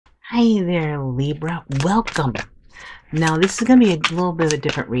Hi there, Libra. Welcome. Now, this is going to be a little bit of a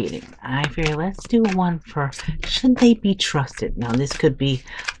different reading. I figure let's do one for should they be trusted? Now, this could be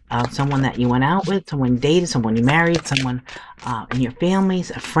someone that you went out with, someone you dated, someone you married, someone in your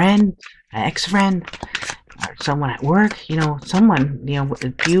families, a friend, an ex-friend, or someone at work. You know, someone,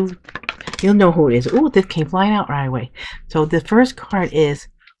 you'll know who it is. Ooh, this came flying out right away. So the first card is,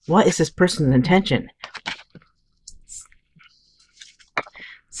 what is this person's intention?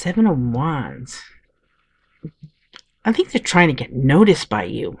 Seven of Wands. I think they're trying to get noticed by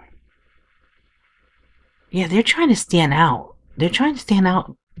you. Yeah, they're trying to stand out. They're trying to stand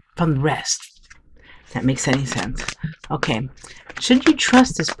out from the rest. If that makes any sense. Okay. Should you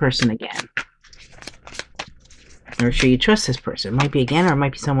trust this person again? Or should you trust this person? It might be again, or it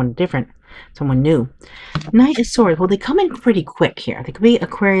might be someone different. Someone new. Knight of Swords. Well, they come in pretty quick here. They could be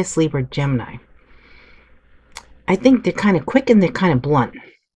Aquarius, Libra, Gemini. I think they're kind of quick and they're kind of blunt.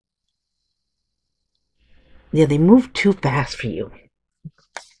 Yeah, they move too fast for you.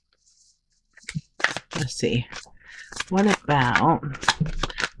 Let's see. What about,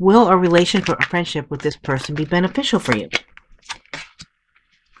 will a relationship or friendship with this person be beneficial for you?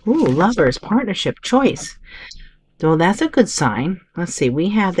 Ooh, lovers, partnership, choice. So that's a good sign. Let's see. We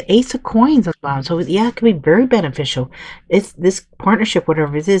have the Ace of Coins on the bottom. So yeah, it could be very beneficial. It's this partnership,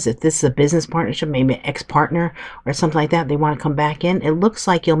 whatever it is. If this is a business partnership, maybe an ex-partner or something like that, they want to come back in. It looks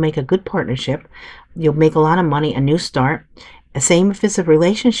like you'll make a good partnership. You'll make a lot of money, a new start. Same if it's a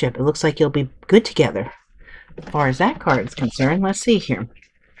relationship. It looks like you'll be good together. As far as that card is concerned, let's see here.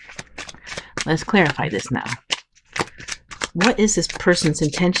 Let's clarify this now. What is this person's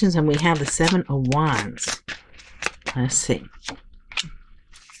intentions? And we have the Seven of Wands. Let's see.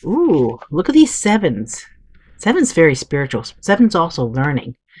 Ooh, look at these sevens. Seven's very spiritual. Seven's also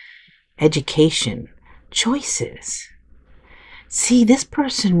learning, education, choices. See, this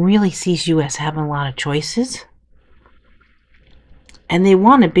person really sees you as having a lot of choices. And they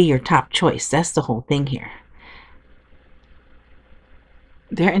want to be your top choice. That's the whole thing here.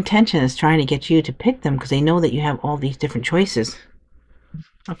 Their intention is trying to get you to pick them because they know that you have all these different choices.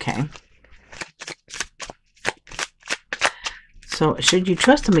 Okay. So, should you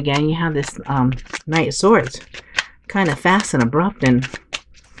trust them again? You have this Knight of Swords. Kind of fast and abrupt and...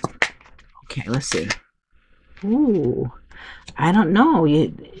 Okay, let's see. Ooh. I don't know.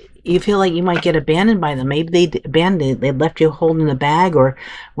 You feel like you might get abandoned by them. Maybe they abandoned, they left you holding the bag, or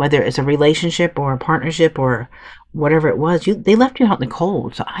whether it's a relationship or a partnership or whatever it was, they left you out in the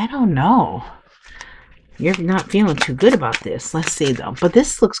cold. So I don't know. You're not feeling too good about this. Let's see though. But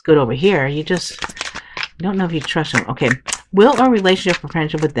this looks good over here. You just don't know if you trust them. Okay. Will our relationship or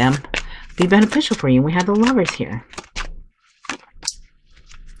friendship with them be beneficial for you? We have the Lovers here.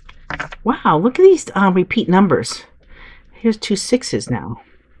 Wow, look at these repeat numbers. Here's 2 6s now.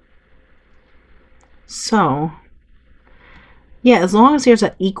 So, yeah, as long as there's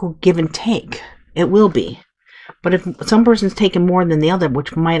an equal give and take, it will be. But if some person's taking more than the other,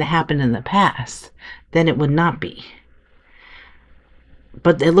 which might have happened in the past, then it would not be.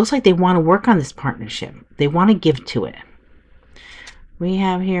 But it looks like they want to work on this partnership. They want to give to it. We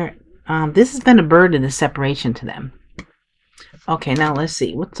have here, this has been a burden, this separation to them. Okay, now let's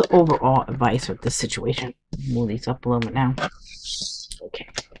see. What's the overall advice with this situation? Move these up a little bit now. Okay.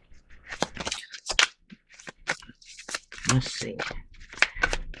 Let's see.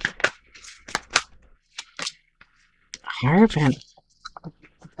 Hierophant.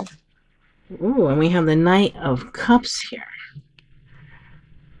 Ooh, and we have the Knight of Cups here.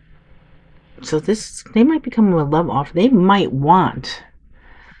 So this, they might become a love offer. They might want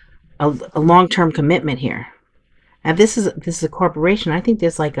a long-term commitment here. And this is a corporation. I think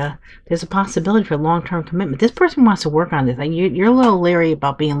there's a possibility for long-term commitment. This person wants to work on this. And you're a little leery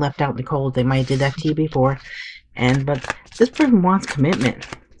about being left out in the cold. They might have did that to you before, but this person wants commitment.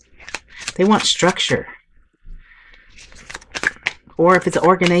 They want structure. Or if it's an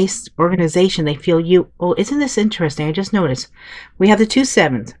organization, they feel you. Oh, isn't this interesting? I just noticed we have the 2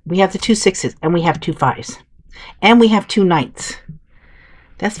 7s, we have the 2 6s, and we have 2 5s, and we have 2 Knights.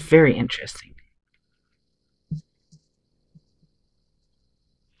 That's very interesting.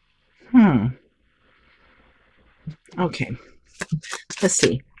 Okay. Let's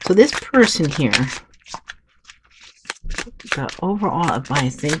see. So this person here, the overall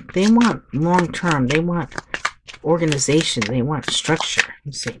advice, they want long term. They want organization. They want structure.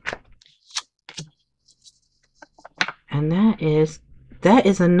 Let's see. And that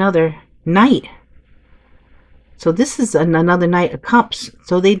is another Knight. So this is another Knight of Cups.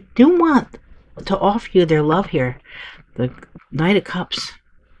 So they do want to offer you their love here. The Knight of Cups.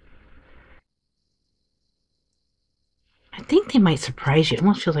 I think they might surprise you. It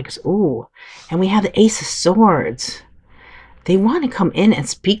almost feels like it's, ooh. And we have the Ace of Swords. They want to come in and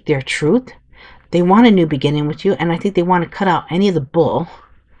speak their truth. They want a new beginning with you. And I think they want to cut out any of the bull.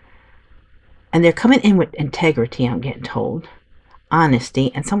 And they're coming in with integrity, I'm getting told.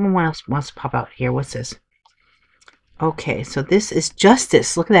 Honesty. And someone else wants to pop out here. What's this? Okay, so this is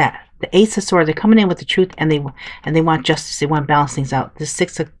justice. Look at that. The Ace of Swords. They're coming in with the truth, and they want justice. They want to balance things out. This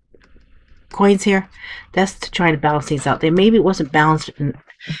Six of Coins here, that's to try to balance things out. Maybe it wasn't balanced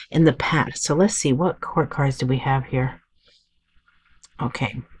in the past. So let's see, what court cards do we have here?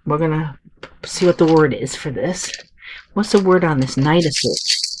 Okay, we're gonna see what the word is for this. What's the word on this Knight of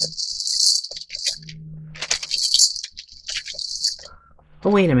Swords? Oh,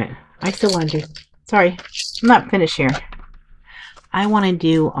 wait a minute. I still want to do... Sorry, I'm not finished here. I want to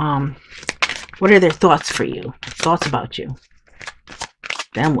do, what are their thoughts for you? Thoughts about you.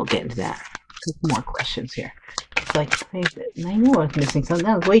 Then we'll get into that. More questions here. It's like, I knew I was missing something.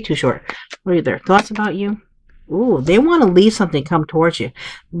 That was way too short. What are their thoughts about you? Ooh, they want to leave something, come towards you.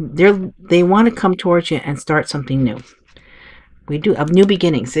 They want to come towards you and start something new. We do a new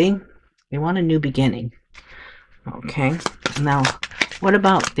beginning, see? They want a new beginning. Okay. Now, what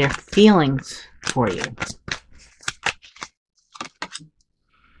about their feelings for you?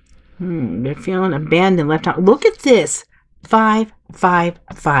 They're feeling abandoned, left out. Look at this. 5, 5,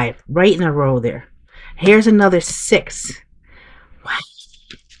 5. Right in a row there. Here's another 6. Wow.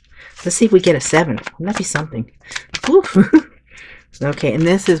 Let's see if we get a 7. Wouldn't that be something? Oof. Okay, and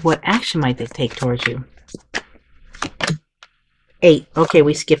this is what action might they take towards you. 8. Okay,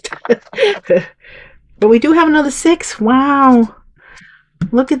 we skipped. But we do have another 6. Wow.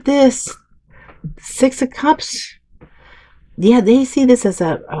 Look at this. 6 of Cups. Yeah, they see this as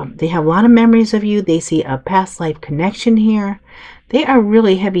a, they have a lot of memories of you. They see a past life connection here. They are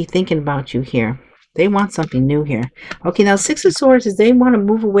really heavy thinking about you here. They want something new here. Okay, now 6 of Swords is they want to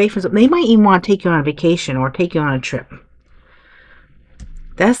move away from something. They might even want to take you on a vacation or take you on a trip.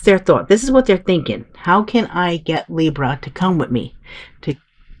 That's their thought. This is what they're thinking. How can I get Libra to come with me? To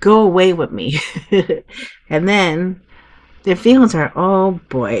go away with me? And then their feelings are, oh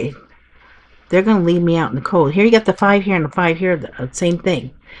boy, they're going to leave me out in the cold. Here you got the 5 here and the 5 here, the same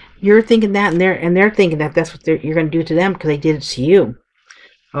thing. You're thinking that, and they're thinking that that's what you're going to do to them because they did it to you.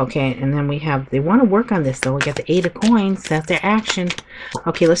 Okay, and then we have, they want to work on this though. We got the 8 of Coins. That's their action.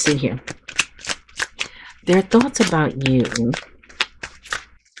 Okay, let's see here. Their thoughts about you.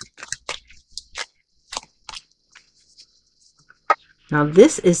 Now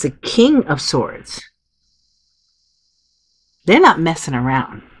this is the King of Swords. They're not messing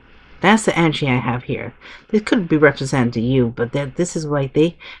around. That's the energy I have here. This could be represented to you, but this is like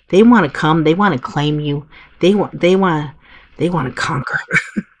they want to come. They want to claim you. They want to conquer.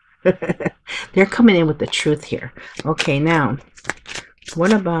 They're coming in with the truth here. Okay, now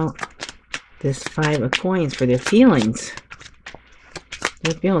what about this 5 of Coins for their feelings?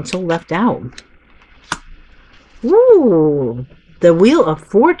 They're feeling so left out. Ooh, the Wheel of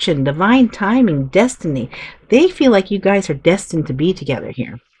Fortune, divine timing, destiny. They feel like you guys are destined to be together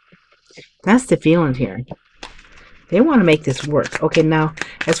here. That's the feeling here. They want to make this work. Okay, now,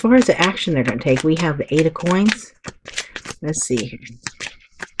 as far as the action they're going to take, we have the 8 of Coins. Let's see here.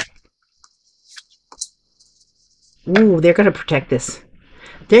 Ooh, they're going to protect this.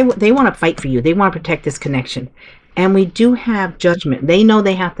 They want to fight for you. They want to protect this connection. And we do have judgment. They know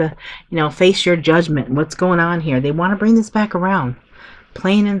they have to, face your judgment. What's going on here? They want to bring this back around.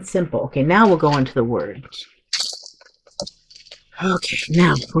 Plain and simple. Okay, now we'll go into the words. Okay,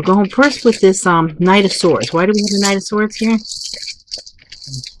 now we're going first with this Knight of Swords. Why do we have the Knight of Swords here?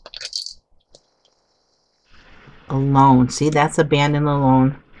 Alone. See, that's abandoned,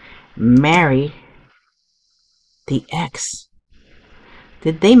 alone. Marry the ex.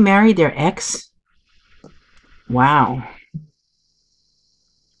 Did they marry their ex? Wow.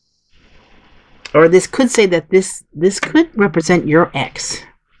 Or this could say that this could represent your ex,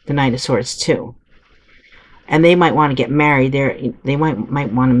 the Knight of Swords too. And they might want to get married. They might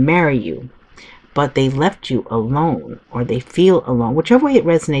want to marry you, but they left you alone, or they feel alone. Whichever way it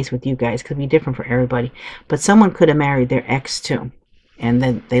resonates with you guys, could be different for everybody. But someone could have married their ex too, and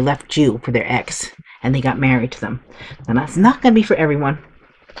then they left you for their ex, and they got married to them. And that's not going to be for everyone.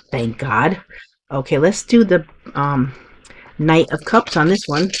 Thank God. Okay, let's do the Knight of Cups on this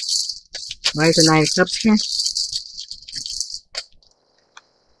one. Why is the Knight of Cups here?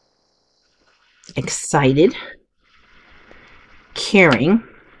 Excited, caring,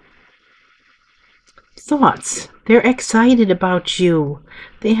 thoughts. They're excited about you.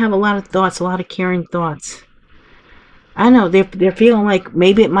 They have a lot of thoughts, a lot of caring thoughts. I know they're feeling like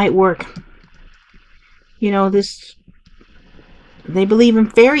maybe it might work. This They believe in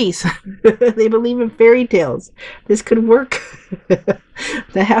fairies. They believe in fairy tales. This could work.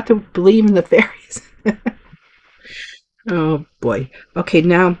 They have to believe in the fairies. Oh boy. Okay,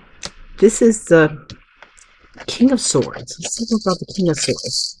 now this is the King of Swords. Let's see about the King of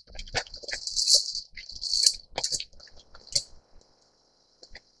Swords.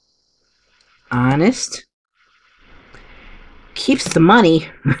 Honest. Keeps the money.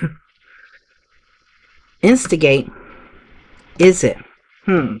 Instigate. Is it?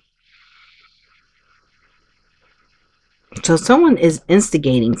 So someone is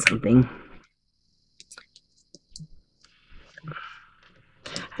instigating something.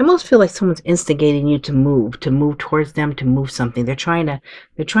 I almost feel like someone's instigating you to move towards them, to move something. They're trying to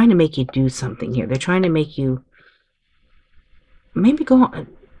make you do something here. They're trying to make you maybe go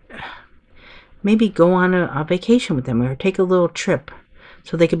on a vacation with them, or take a little trip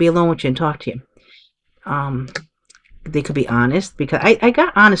so they could be alone with you and talk to you. They could be honest, because I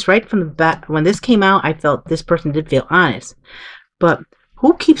got honest right from the bat. When this came out, I felt this person did feel honest. But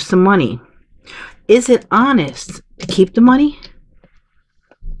who keeps the money? Is it honest to keep the money?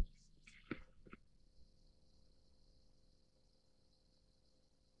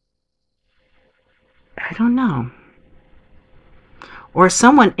 I don't know. Or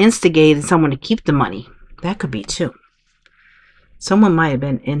someone instigated someone to keep the money. That could be too. Someone might have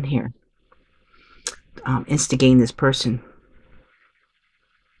been in here instigating this person.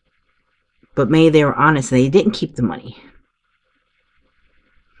 But maybe they were honest and they didn't keep the money.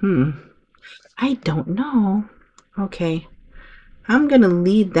 I don't know. Okay. I'm going to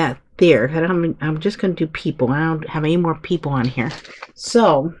leave that there. I'm just going to do people. I don't have any more people on here.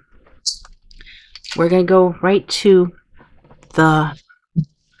 So, we're going to go right to the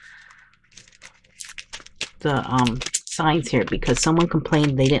signs here, because someone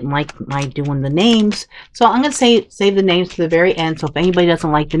complained they didn't like my doing the names. So I'm going to save the names to the very end. So if anybody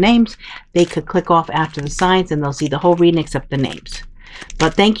doesn't like the names, they could click off after the signs and they'll see the whole reading except the names.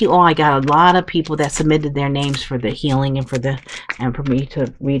 But thank you all. I got a lot of people that submitted their names for the healing and for me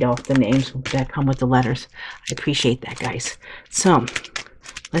to read off the names that come with the letters. I appreciate that, guys. So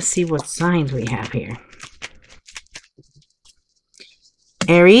let's see what signs we have here.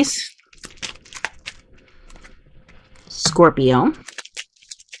 Aries, Scorpio,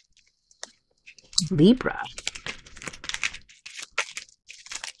 Libra,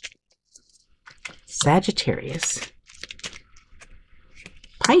 Sagittarius,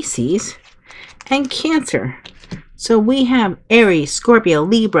 Pisces, and Cancer. So we have Aries, Scorpio,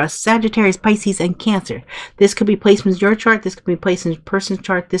 Libra, Sagittarius, Pisces, and Cancer. This could be placements in your chart. This could be placements in a person's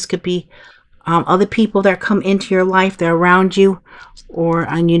chart. This could be other people that come into your life. They're around you,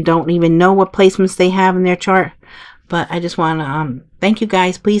 and you don't even know what placements they have in their chart. But I just want to thank you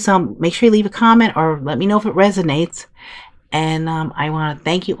guys. Please make sure you leave a comment or let me know if it resonates. And I want to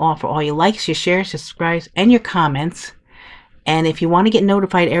thank you all for all your likes, your shares, your subscribes, and your comments. And if you want to get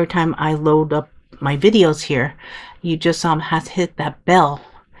notified every time I load up my videos here, you just have to hit that bell.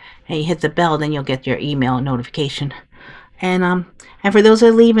 And you hit the bell, then you'll get your email notification. And for those that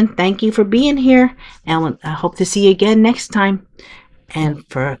are leaving, thank you for being here. And I hope to see you again next time. And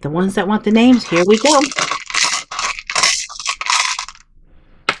for the ones that want the names, here we go.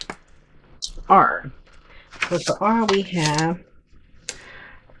 R. So for R, we have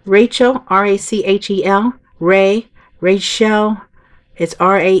Rachel, R-A-C-H-E-L, Ray, Rachel, it's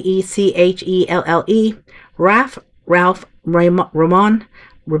R-A-E-C-H-E-L-L-E, Ralph, Ramon,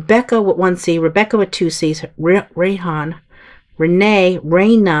 Rebecca with one C, Rebecca with two C's, Rayhan, Renee,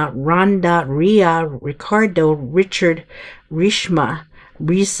 Reina, Rhonda, Ria, Ricardo, Richard, Rishma,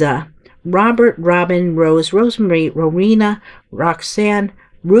 Risa, Robert, Robin, Rose, Rosemary, Rowena, Roxanne,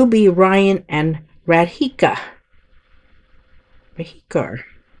 Ruby, Ryan, and Radhika. I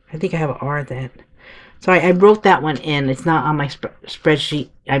think I have an R then. Sorry, I wrote that one in. It's not on my spreadsheet.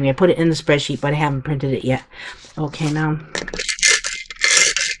 I mean, I put it in the spreadsheet, but I haven't printed it yet. Okay, now.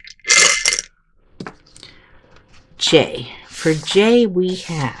 J. For J, we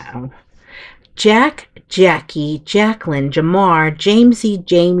have Jack, Jackie, Jacqueline, Jamar, Jamesy,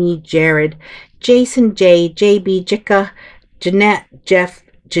 Jamie, Jared, Jason, J, JB, Jicka, Jeanette, Jeff,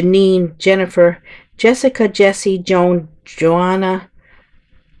 Janine, Jennifer, Jessica, Jessie, Joan, Joanna,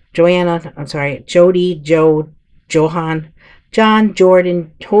 Jody, Joe, Johan, John,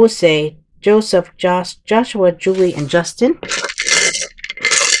 Jordan, Jose, Joseph, Joshua, Julie, and Justin.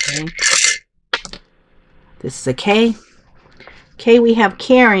 Okay. This is a K. K, we have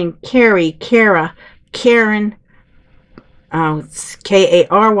Karen, Carrie, Kara, Karen,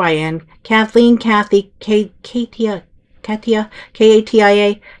 K-A-R-Y-N, Kathleen, Kathy, Katia,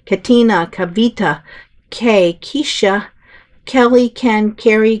 K-A-T-I-A, Katina, Kavita, K, Keisha, Kelly, Ken,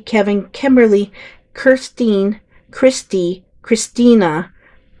 Carrie, Kevin, Kimberly, Kirstine, Christy, Christina,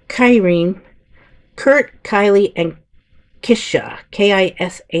 Kyrene, Kurt, Kylie, and Kisha.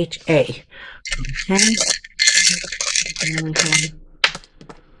 Kisha. Okay.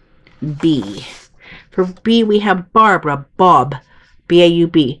 B. For B, we have Barbara, Bob,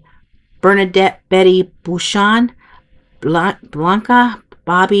 B-A-U-B, Bernadette, Betty, Bouchon, Blanca,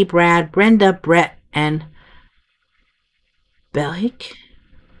 Bobby, Brad, Brenda, Brett, and Belhick.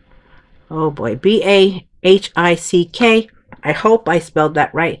 Oh boy, B-A-H-I-C-K. I hope I spelled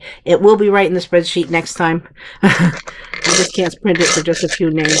that right. It will be right in the spreadsheet next time. I just can't print it for just a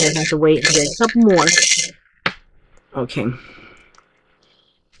few names. I have to wait and get a couple more. Okay.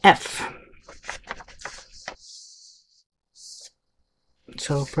 F.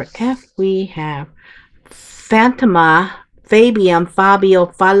 So for F, we have Fantoma, Fabian, Fabio,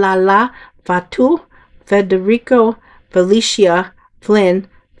 Falala, Fatu, Federico, Felicia, Flynn,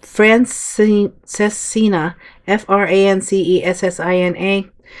 Francesina, Francessina,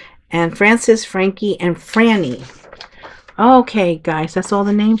 and Francis, Frankie, and Franny. Okay, guys, that's all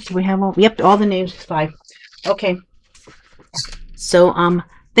the names. Do we have all? Yep, all the names is 5. Okay. So,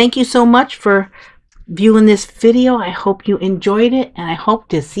 thank you so much for viewing this video. I hope you enjoyed it, and I hope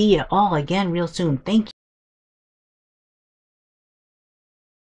to see you all again real soon. Thank you.